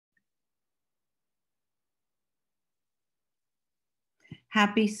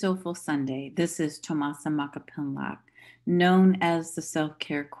Happy Soulful Sunday. This is Tomasa Makapinlak, known as the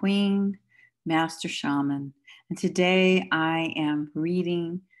Self-Care Queen, Master Shaman. And today I am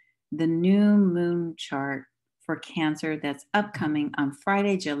reading the new moon chart for Cancer that's upcoming on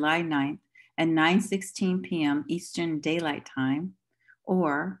Friday, July 9th at 9:16 p.m. Eastern Daylight Time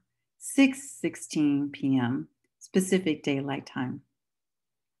or 6:16 p.m. Pacific Daylight Time.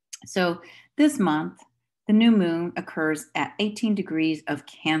 So this month, the new moon occurs at 18 degrees of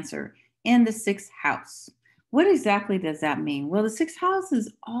Cancer in the sixth house. What exactly does that mean? Well, the sixth house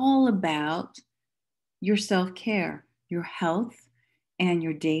is all about your self care, your health, and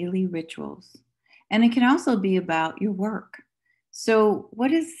your daily rituals. And it can also be about your work. So,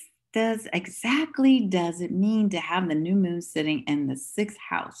 does exactly does it mean to have the new moon sitting in the sixth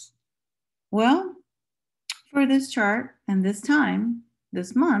house? Well, for this chart and this time,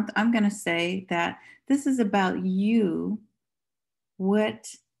 this month, I'm going to say that this is about you, what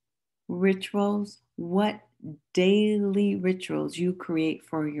what daily rituals you create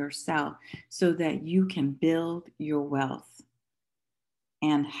for yourself so that you can build your wealth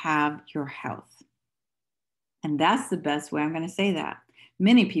and have your health. And that's the best way I'm going to say that.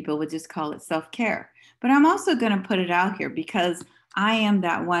 Many people would just call it self care. But I'm also going to put it out here because I am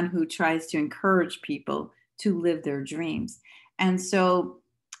that one who tries to encourage people to live their dreams. And so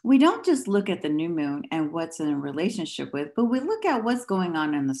we don't just look at the new moon and what's in a relationship with, but we look at what's going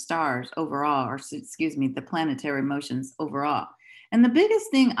on in the stars overall, or excuse me, the planetary motions overall. And the biggest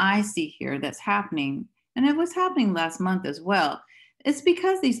thing I see here that's happening, and it was happening last month as well, it's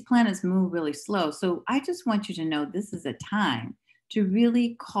because these planets move really slow. So I just want you to know this is a time to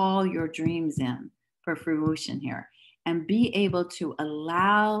really call your dreams in for fruition here and be able to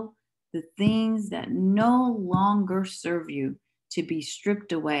allow the things that no longer serve you to be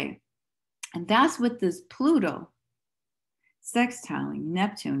stripped away. And that's what this Pluto sextiling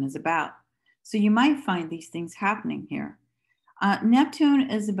Neptune is about. So you might find these things happening here. Neptune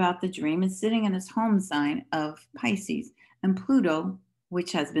is about the dream. It's sitting in its home sign of Pisces. And Pluto,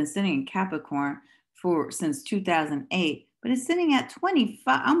 which has been sitting in Capricorn since 2008, but it's sitting at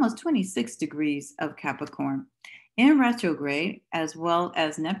 25, almost 26 degrees of Capricorn in retrograde, as well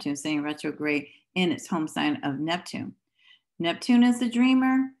as Neptune sitting retrograde in its home sign of Neptune. Neptune is the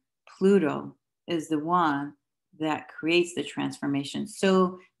dreamer. Pluto is the one that creates the transformation.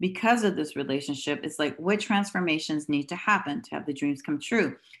 So because of this relationship, it's like what transformations need to happen to have the dreams come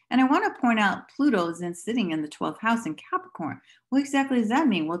true. And I want to point out Pluto is then sitting in the 12th house in Capricorn. What exactly does that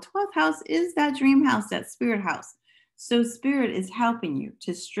mean? Well, 12th house is that dream house, that spirit house. So spirit is helping you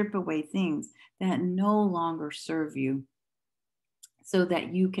to strip away things that no longer serve you so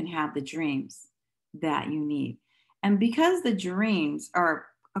that you can have the dreams that you need. And because the dreams are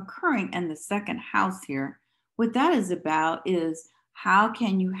occurring in the second house here, what that is about is how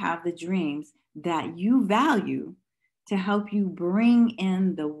can you have the dreams that you value to help you bring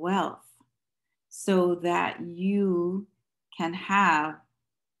in the wealth so that you can have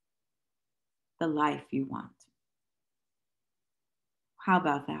the life you want. How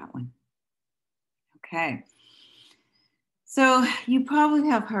about that one? Okay. So you probably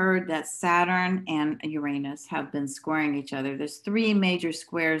have heard that Saturn and Uranus have been squaring each other. There's three major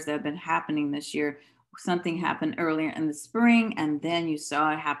squares that have been happening this year. Something happened earlier in the spring, and then you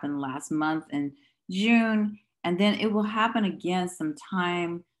saw it happen last month in June, and then it will happen again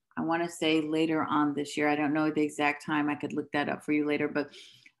sometime, I want to say later on this year. I don't know the exact time. I could look that up for you later. But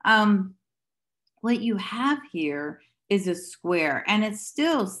what you have here is a square, and it's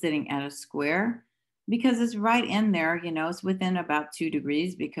still sitting at a square because it's right in there. It's within about 2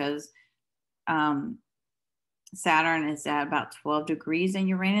 degrees because Saturn is at about 12 degrees and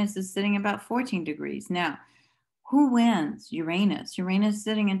Uranus is sitting about 14 degrees. Now, who wins? Uranus. Uranus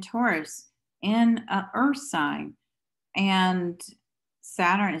sitting in Taurus in an earth sign, and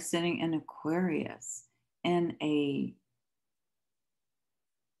Saturn is sitting in Aquarius in a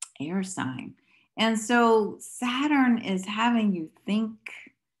air sign. And so Saturn is having you think,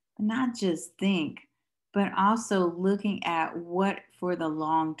 not just think, but also looking at what for the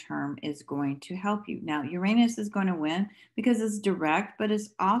long term is going to help you. Now, Uranus is going to win because it's direct, but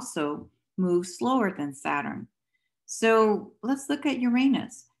it's also moves slower than Saturn. So let's look at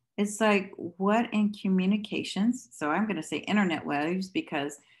Uranus. It's like what in communications? So I'm going to say internet waves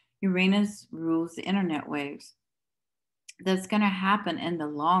because Uranus rules the internet waves. That's going to happen in the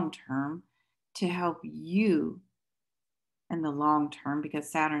long term to help you in the long term because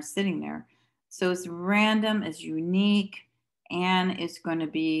Saturn's sitting there. So it's random, it's unique, and it's going to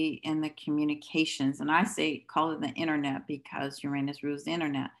be in the communications. And I say call it the internet because Uranus rules the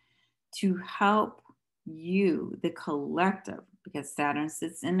internet to help you, the collective, because Saturn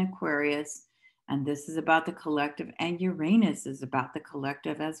sits in Aquarius, and this is about the collective, and Uranus is about the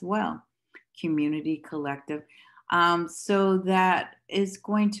collective as well, community collective. So that is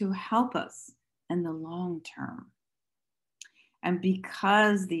going to help us in the long term. And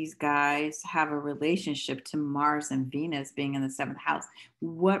because these guys have a relationship to Mars and Venus being in the seventh house,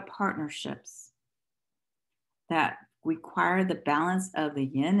 what partnerships that require the balance of the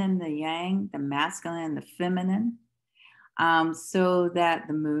yin and the yang, the masculine and the feminine, so that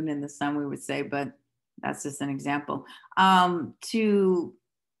the moon and the sun, we would say, but that's just an example, so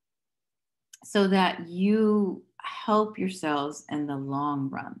that you help yourselves in the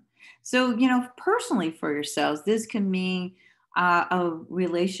long run. So, personally for yourselves, this can mean a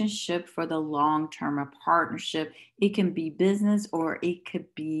relationship for the long term, a partnership. It can be business or it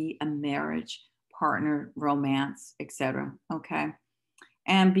could be a marriage, partner, romance, etc. Okay.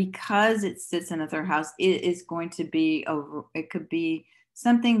 And because it sits in the third house, it is going to be over, it could be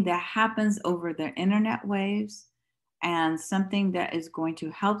something that happens over the internet waves and something that is going to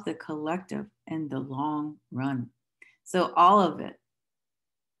help the collective in the long run. So all of it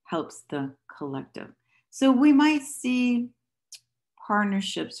helps the collective. So we might see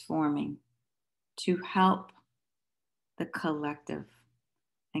partnerships forming to help the collective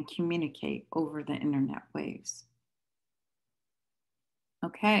and communicate over the internet waves.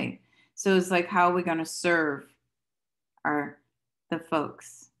 Okay, so it's like, how are we going to serve the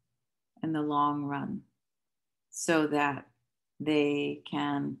folks in the long run so that they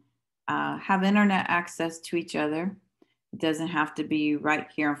can have internet access to each other? It doesn't have to be right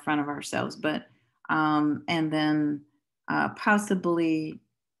here in front of ourselves, but and then possibly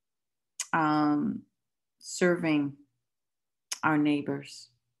serving our neighbors,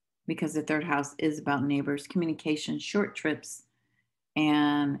 because the third house is about neighbors, communication, short trips,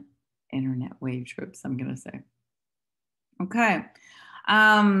 and internet wave trips, I'm going to say. Okay.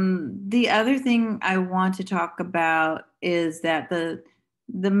 The other thing I want to talk about is that the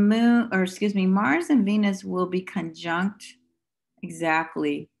moon, or excuse me, Mars and Venus will be conjunct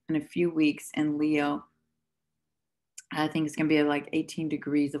exactly in a few weeks in Leo. I think it's going to be like 18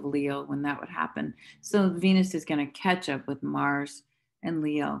 degrees of Leo when that would happen. So Venus is going to catch up with Mars and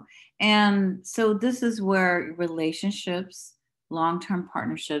Leo. And so this is where relationships, long-term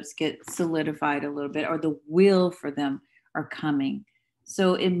partnerships get solidified a little bit, or the will for them are coming.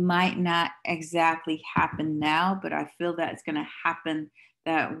 So it might not exactly happen now, but I feel that it's going to happen,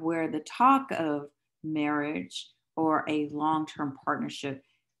 that where the talk of marriage or a long-term partnership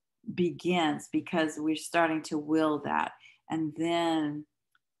begins, because we're starting to will that. And then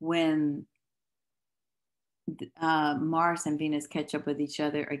when Mars and Venus catch up with each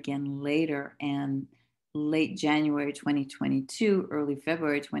other again later in late January 2022, early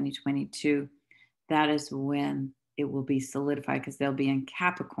February 2022, that is when it will be solidified, because they'll be in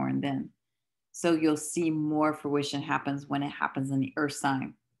Capricorn then. So you'll see more fruition happens when it happens in the earth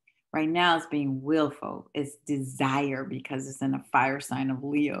sign. Right now it's being willful, it's desire, because it's in a fire sign of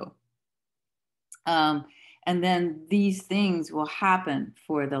Leo. And then these things will happen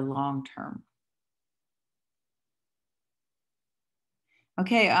for the long term.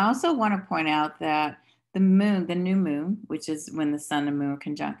 Okay, I also want to point out that the moon, the new moon, which is when the sun and moon are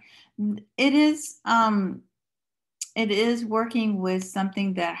conjunct, it is working with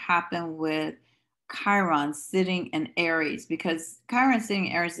something that happened with Chiron sitting in Aries, because Chiron sitting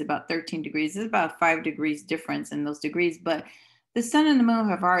in Aries is about 13 degrees. There's about 5 degrees difference in those degrees, but the sun and the moon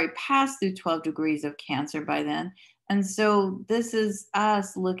have already passed through 12 degrees of Cancer by then. And so this is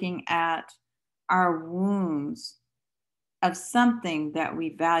us looking at our wounds of something that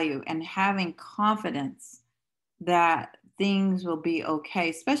we value and having confidence that things will be okay,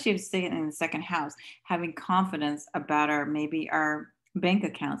 especially if it's sitting in the second house, having confidence about maybe our bank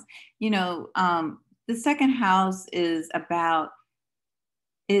accounts. The second house is about,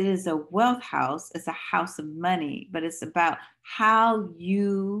 it is a wealth house, it's a house of money, but it's about how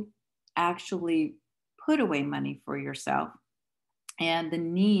you actually put away money for yourself and the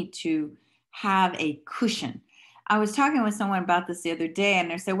need to have a cushion. I was talking with someone about this the other day,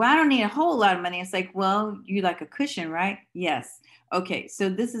 and they said, well, I don't need a whole lot of money. It's like, well, you like a cushion, right? Yes. Okay. So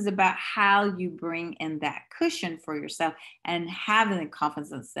this is about how you bring in that cushion for yourself and having the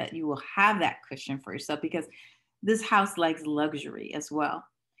confidence that you will have that cushion for yourself, because this house likes luxury as well.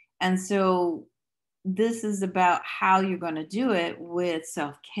 And so this is about how you're going to do it with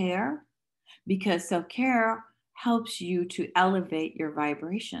self-care, because self-care helps you to elevate your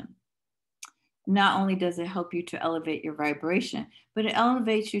vibration. Not only does it help you to elevate your vibration, but it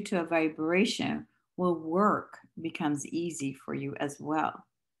elevates you to a vibration where work becomes easy for you as well.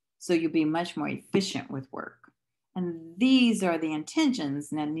 So you'll be much more efficient with work. And these are the intentions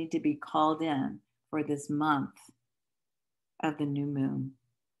that need to be called in for this month of the new moon,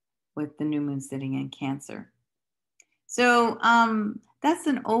 with the new moon sitting in Cancer. So that's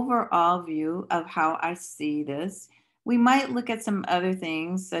an overall view of how I see this. We might look at some other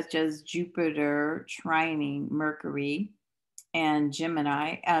things, such as Jupiter trining Mercury and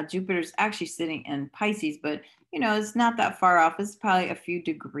Gemini. Jupiter's actually sitting in Pisces, but it's not that far off. It's probably a few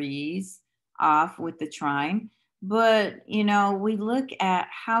degrees off with the trine. But we look at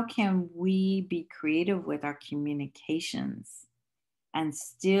how can we be creative with our communications and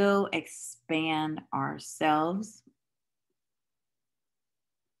still expand ourselves.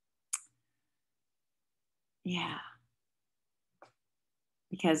 Yeah,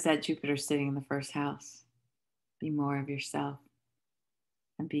 because that Jupiter's sitting in the first house. Be more of yourself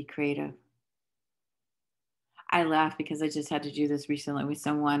and be creative. I laugh because I just had to do this recently with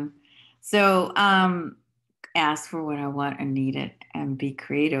someone. So ask for what I want and need it and be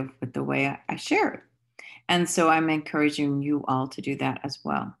creative with the way I share it. And so I'm encouraging you all to do that as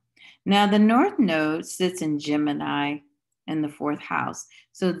well. Now, the North Node sits in Gemini in the fourth house.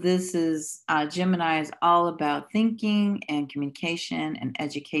 So this is Gemini is all about thinking and communication and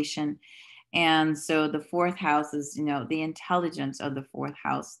education. And so the fourth house is, the intelligence of the fourth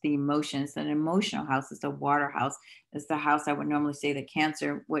house, the emotions. An emotional house is the water house. It's the house I would normally say that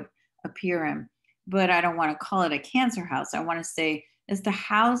Cancer would appear in. But I don't want to call it a Cancer house. I want to say it's the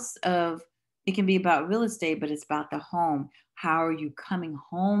house of, it can be about real estate, but it's about the home. How are you coming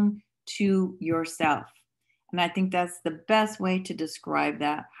home to yourself? And I think that's the best way to describe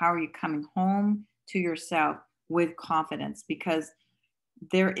that. How are you coming home to yourself with confidence? Because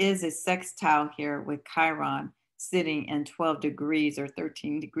there is a sextile here with Chiron sitting in 12 degrees or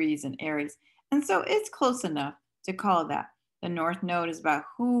 13 degrees in Aries. And so it's close enough to call that. The North Node is about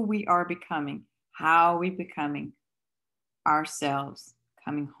who we are becoming, how are we becoming ourselves,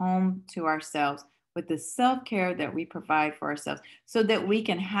 coming home to ourselves with the self-care that we provide for ourselves so that we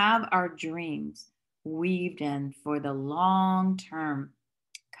can have our dreams weaved in for the long term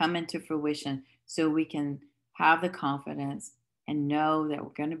come into fruition so we can have the confidence and know that we're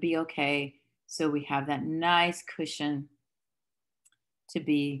going to be okay. So we have that nice cushion to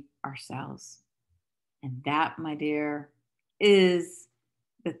be ourselves. And that, my dear, is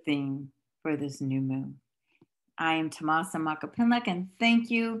the theme for this new moon. I am Tomasa Makapinlek, and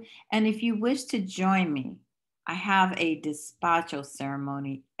thank you. And if you wish to join me, I have a despacho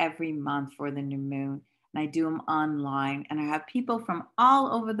ceremony every month for the new moon, and I do them online. And I have people from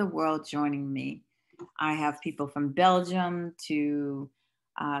all over the world joining me. I have people from Belgium to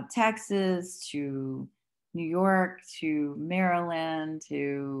Texas to New York to Maryland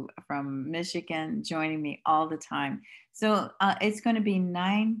to from Michigan joining me all the time. So it's going to be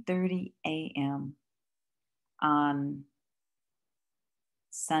 9:30 a.m. on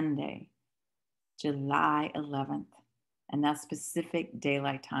Sunday, July 11th, and that's Pacific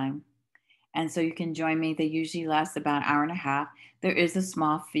Daylight Time. And so you can join me. They usually last about an hour and a half. There is a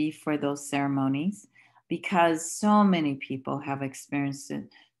small fee for those ceremonies because so many people have experienced it.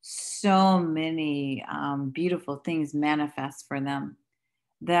 So many beautiful things manifest for them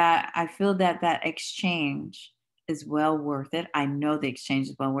that I feel that that exchange is well worth it. I know the exchange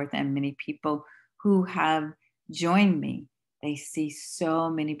is well worth it. And many people who have joined me, they see so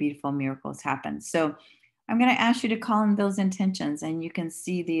many beautiful miracles happen. So I'm going to ask you to call in those intentions, and you can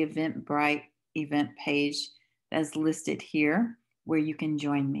see the Eventbrite event page that's listed here where you can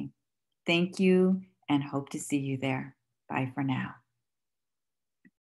join me. Thank you and hope to see you there. Bye for now.